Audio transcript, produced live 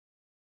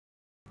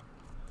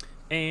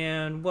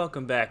And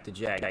welcome back to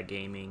Jack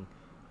Gaming.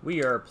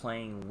 We are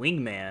playing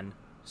Wingman.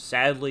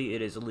 Sadly,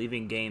 it is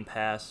leaving Game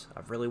Pass.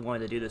 I've really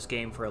wanted to do this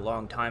game for a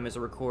long time as a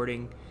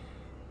recording,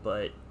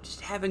 but just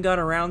haven't got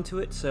around to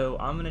it, so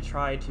I'm going to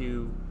try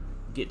to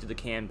get to the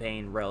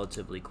campaign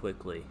relatively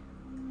quickly.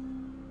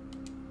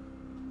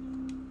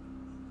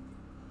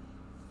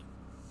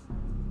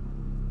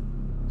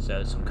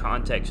 So, some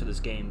context for this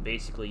game.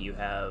 Basically, you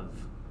have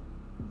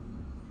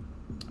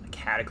a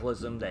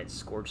cataclysm that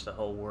scorched the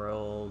whole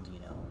world, you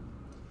know.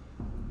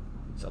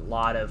 It's a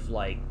lot of,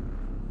 like,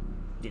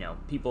 you know,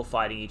 people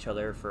fighting each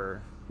other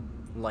for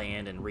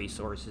land and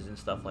resources and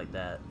stuff like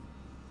that.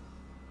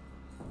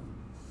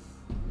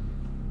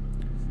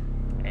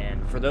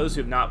 And for those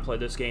who have not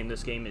played this game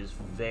is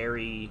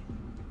very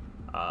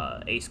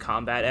Ace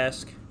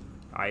Combat-esque.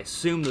 I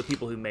assume the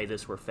people who made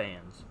this were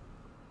fans.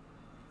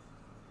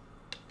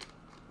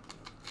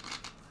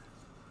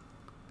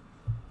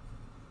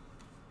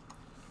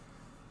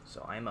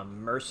 So I'm a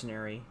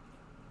mercenary,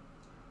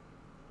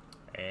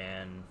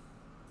 and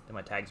then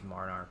my tag's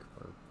Monarch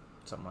or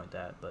something like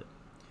that, but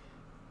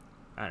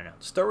I don't know.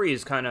 The story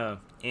is kind of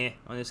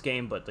on this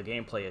game, but the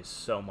gameplay is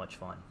so much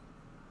fun.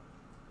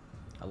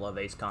 I love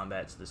Ace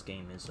Combat, so this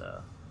game is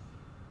a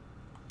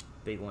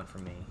big one for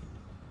me.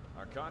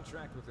 Our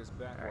contract with this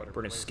backwater. Alright,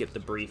 we're going to skip the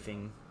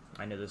briefing.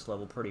 I know this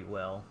level pretty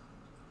well.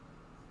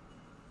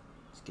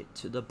 Let's get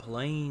to the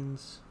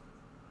plains.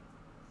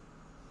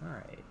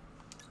 Alright.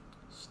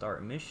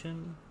 Start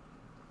mission.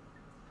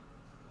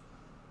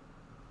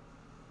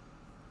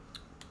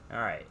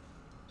 Alright.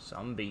 So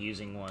I'm going to be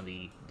using one of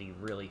the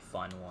really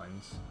fun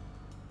ones.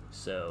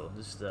 So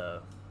this is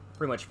the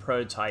pretty much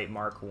prototype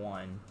Mark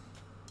 1.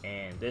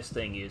 And this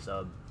thing is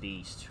a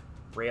beast.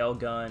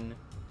 Railgun,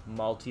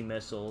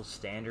 multi-missiles,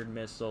 standard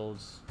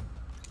missiles.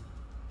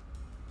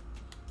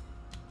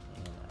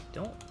 And I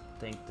don't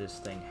think this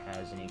thing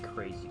has any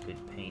crazy good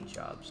paint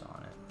jobs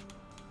on it.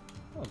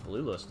 Oh,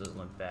 blue list doesn't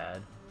look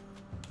bad.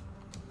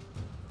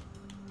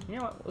 You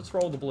know what? Let's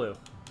roll the blue.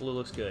 Blue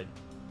looks good.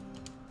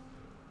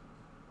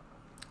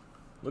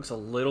 Looks a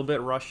little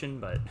bit Russian,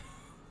 but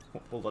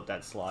we'll let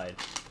that slide.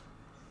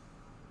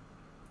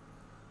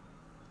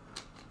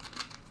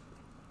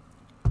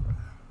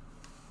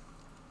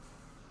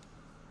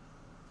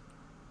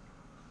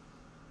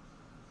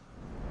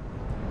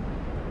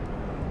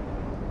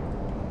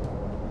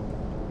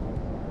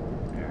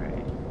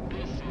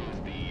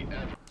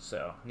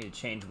 So, I need to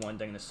change one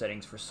thing in the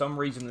settings. For some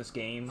reason in this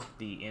game,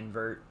 the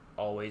invert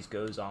always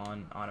goes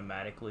on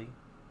automatically.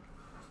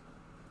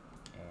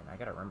 And I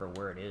gotta remember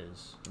where it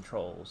is.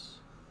 Controls.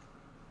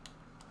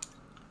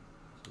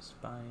 This is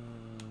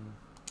fine.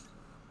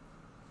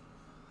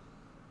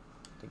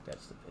 I think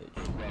that's the pitch.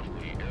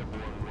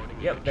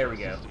 Yep, there we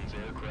go.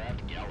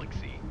 Aircraft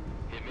Galaxy.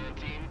 Hitman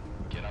team,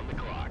 get on the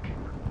clock.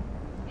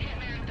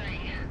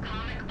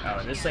 Oh,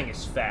 and this thing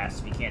is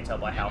fast, if you can't tell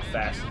by how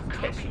fast it's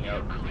catching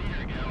up.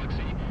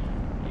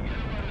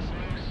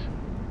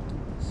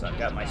 So I've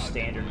got my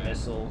standard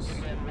missiles.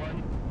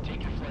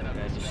 I'm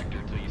gonna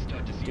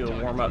just do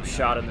a warm-up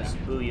shot on this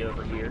buoy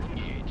over here.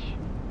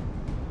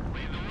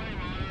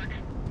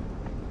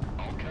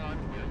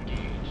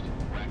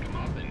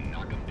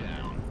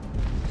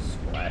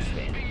 Splash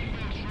fan.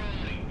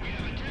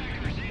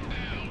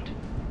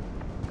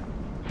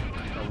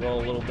 I'll roll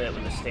a little bit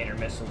with the standard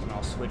missiles, and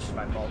I'll switch to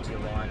my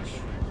multi-launch.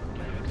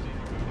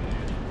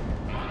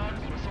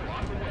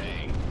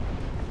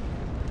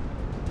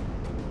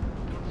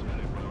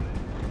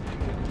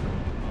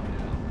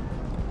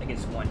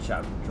 It's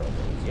one-shot control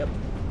bullets. Yep.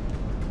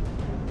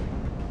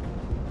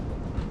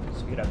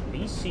 So we got a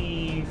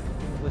BC.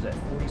 What was that?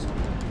 40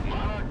 something.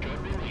 Monarch good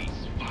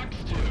release. Fox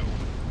 2.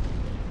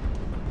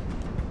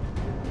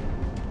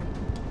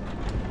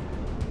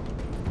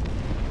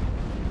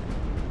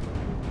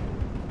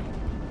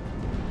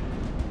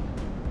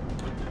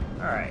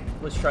 All right.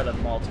 Let's try the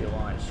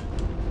multi-launch.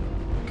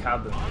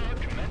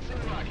 Kaboom.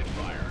 Commencing rocket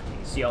fire. You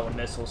can see all the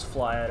missiles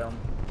fly at them.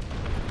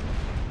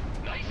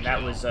 And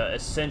that was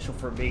essential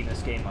for beating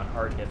this game on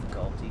hard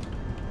difficulty.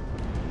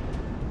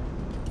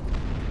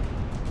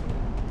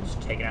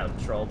 Just taking out the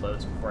patrol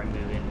boats before I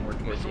move in more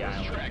towards the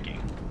island.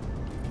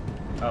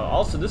 Oh,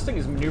 also, this thing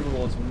is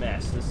maneuverable as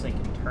mess. This thing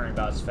can turn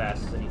about as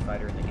fast as any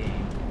fighter in the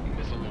game.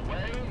 Missile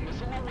away,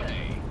 missile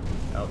away.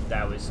 Oh,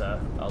 that was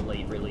a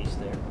late release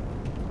there.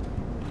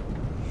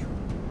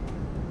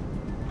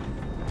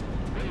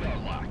 Radar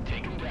lock,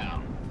 take him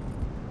down.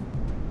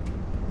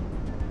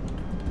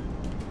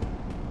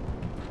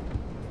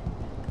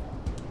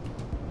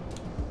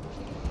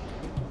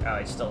 Oh,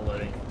 it's still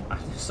loading. I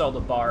saw the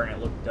bar and it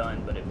looked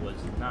done, but it was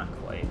not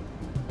quite.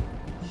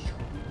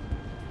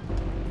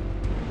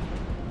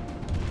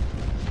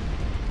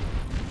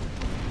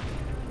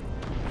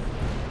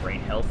 Rain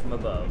hell from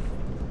above.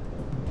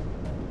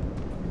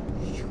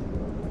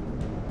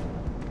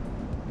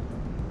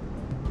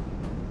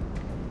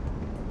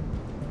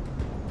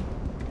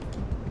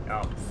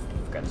 Oh,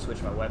 forgot to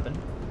switch my weapon.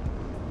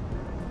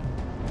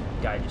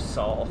 Guy just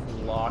saw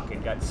lock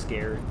and got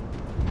scared.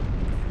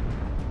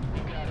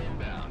 You got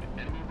inbound.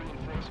 Enemy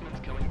reinforcements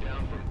coming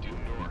down from due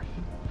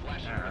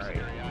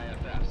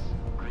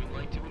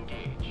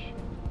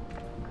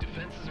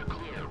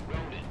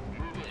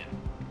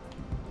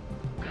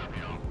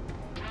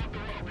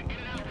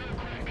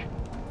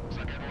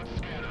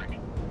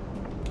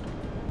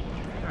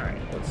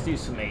let's do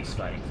some ace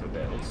fighting for a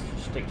bit. Let's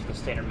just stick to the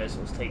standard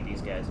missiles, take these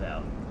guys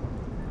out.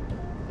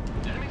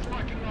 Enemies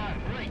locking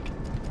on. Break.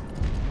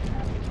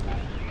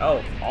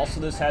 Oh, also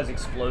this has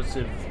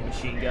explosive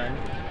machine gun.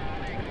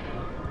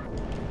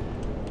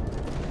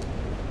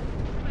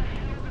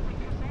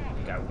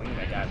 Got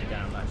Wingman got the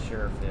gun, I'm not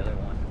sure if the other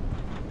one.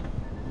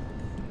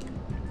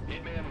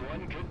 Hitman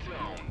 1, good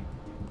tone.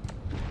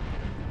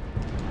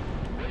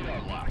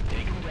 Radar lock,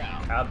 take him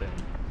down. Kaboom.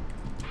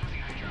 Losing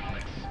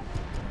hydraulics.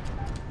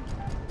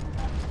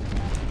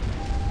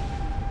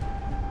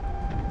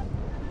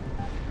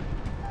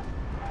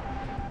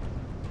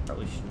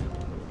 Probably should move a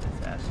little bit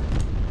faster.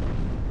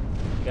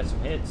 Got some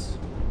hits.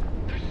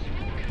 There's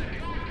smoke in the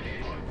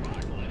cockpit.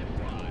 Let it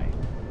fly.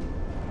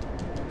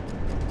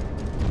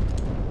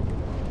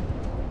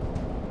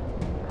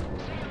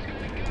 Someone's got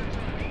the guns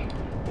on me.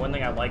 One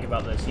thing I like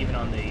about this, even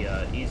on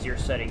the easier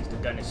settings, the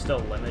gun is still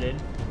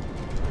limited.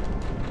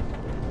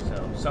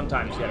 So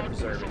sometimes you gotta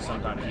preserve it,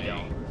 sometimes you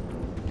don't.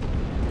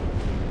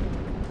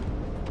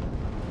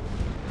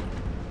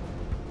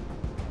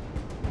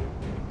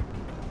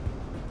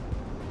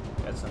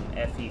 Got some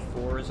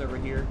FE4s over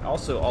here.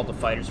 Also, all the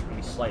fighters are gonna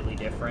be slightly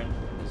different,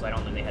 because I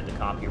don't think they had the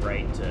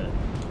copyright to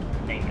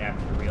name it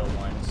after the real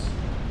ones.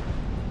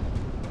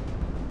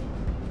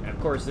 And of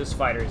course, this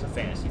fighter is a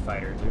fantasy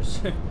fighter. There's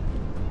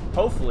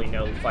hopefully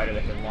no fighter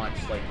that can launch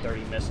like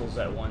 30 missiles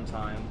at one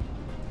time.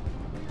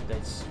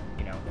 That's,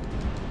 you know,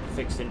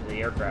 fixed into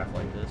the aircraft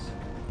like this.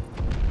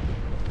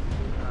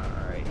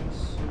 Alright.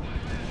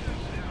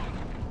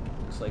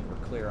 Looks like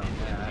we're clear on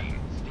that.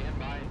 Stand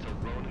by until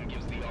Ronan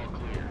gives the all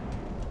clear.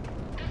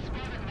 This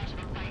wasn't much of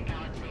a fight,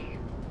 Galaxy.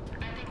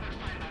 I think we're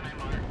fine by my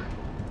mark.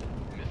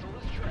 Missile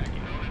is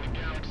tracking. Ronan and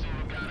Galaxy,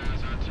 we've got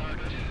eyes on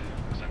target.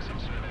 Looks like some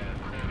sort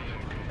of chromium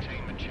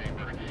containment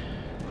chamber.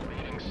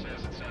 Reading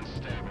says it's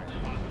unstable.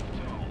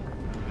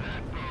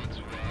 That bodes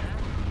well.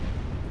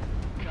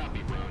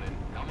 Copy, Ronan.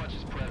 How much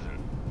is present?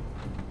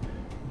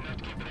 Enough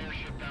to keep an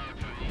airship powered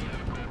for the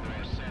according to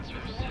our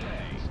sensors.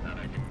 Hey. That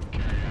I can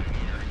carry out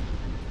here.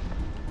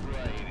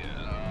 Right,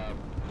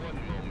 one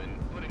moment.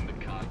 Putting the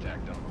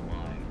contact on the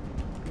line.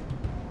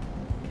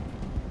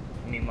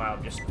 Meanwhile,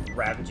 I'm just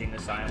ravaging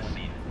this island.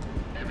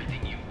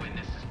 Everything you've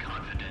witnessed is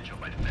confidential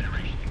by the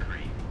Federation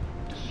decree.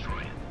 Destroy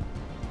it.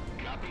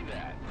 Copy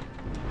that.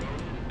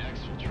 Ronan,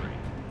 exfiltrate.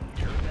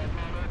 You heard that,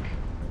 Monarch?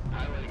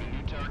 Highlighting a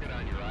new target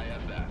on your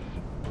IFF.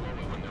 Blow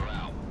it when they're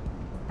out.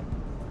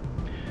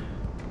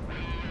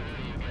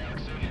 You,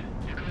 Galaxy.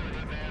 You clear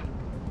it, man.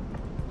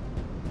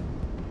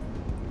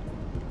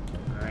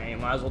 Alright,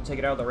 might as well take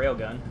it out of the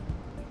railgun.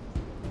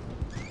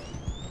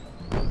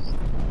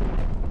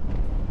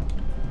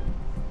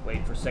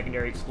 Wait for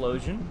secondary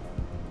explosion.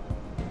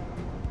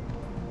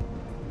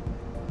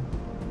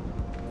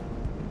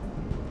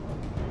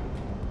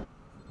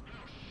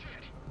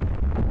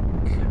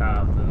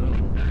 Kaboom.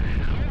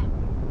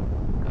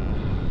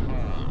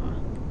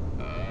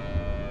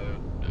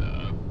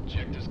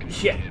 Objectives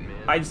completed, Yeah,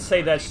 man. I'd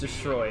say that's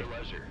destroyed.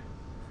 Pleasure.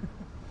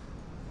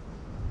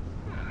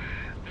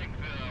 Think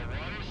the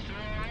water's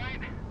still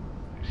alright?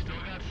 We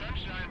still got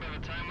sunshine by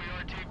the time we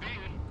RTB.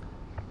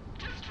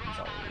 Just drop That's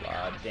a out of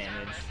lot here of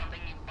damage.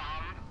 something, you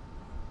bum.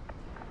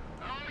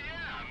 Oh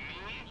yeah,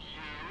 me,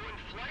 you, and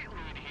Flight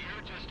Lead here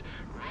just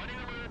running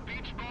a little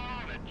beach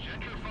ball on a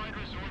gentrified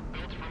resort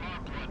built from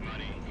our blood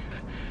money.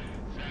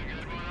 Sound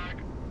good, Monarch?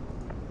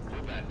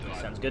 Hold that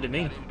thought. Sounds good to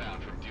me. Got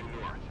inbound from due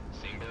north.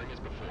 Same bearing as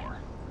before.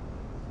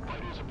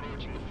 Fighters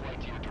approaching the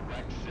flight to your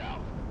direct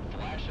south.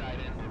 Flash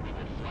item, and we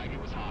will flag it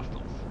as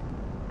hostiles.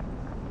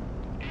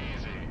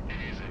 Easy,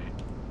 easy.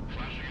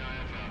 Flashing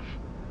IFF.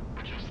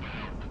 We're just the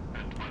help,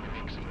 and by the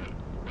looks of it,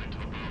 went to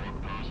the bow of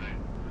the posse.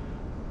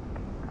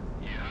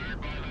 You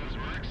hired by those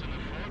mercs in the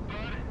fort,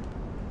 bud?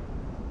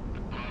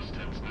 The past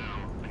tense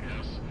now, I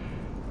guess.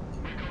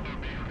 We got no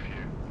beef with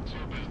you. It's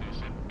your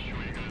business, I'm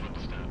sure you guys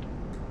understand.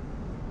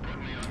 Put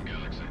me on,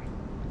 Galaxy.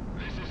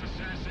 This is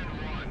Assassin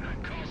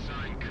 1, call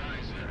sign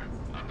Kaiser.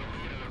 I'm the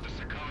leader of the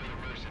Sicario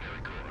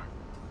Mercenary Corps.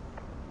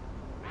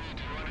 We need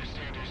to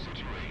understand your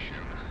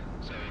situation.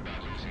 Sorry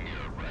about losing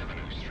your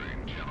revenue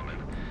stream,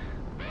 gentlemen.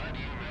 But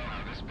you know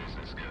how this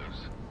business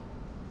goes.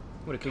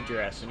 Would have kicked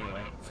your ass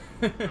anyway.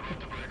 We're about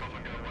to break off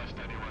and go west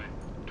anyway,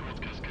 towards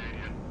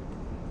Cascadia.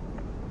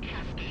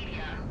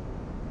 Cascadia?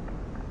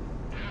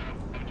 Yeah,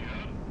 haven't you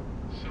heard?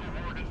 Civil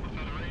war against the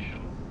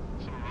Federation.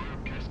 Some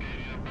rogue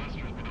Cascadia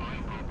ambassador's been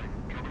iron pumping,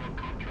 drumming up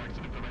contracts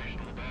and information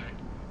all day.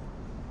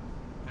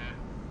 Yeah,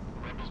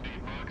 rebels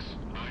need bucks,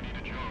 I need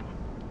a job.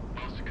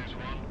 Master Goose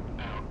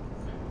 1, out.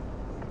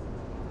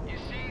 You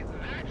see,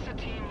 that's a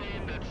team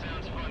name that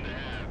sounds fun to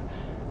have.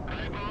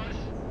 Right, boss?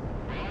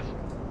 Boss?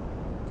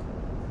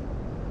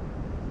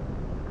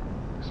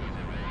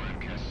 Civil war in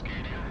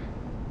Cascadia?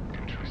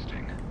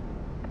 Interesting.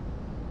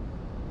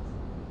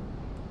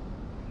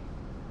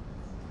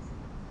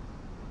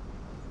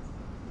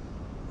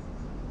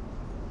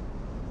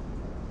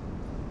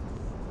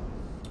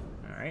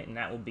 Alright, and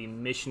that will be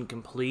mission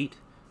complete.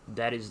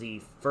 That is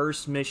the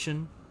first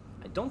mission.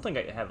 I don't think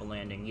I have a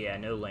landing. Yeah,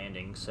 no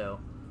landing, so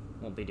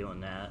won't be doing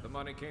that. The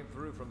money came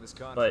through from this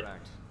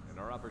contract, and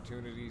our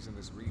opportunities in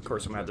this region. Of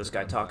course, I'm gonna have will this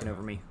guy become talking higher.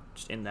 over me.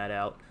 Just end that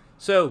out.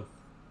 So,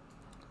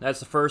 that's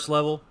the first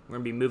level. We're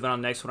gonna be moving on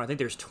to the next one. I think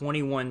there's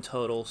 21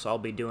 total, so I'll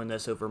be doing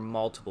this over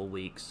multiple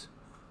weeks.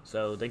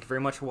 So, thank you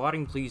very much for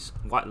watching. Please,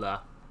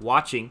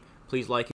 watching. Please like.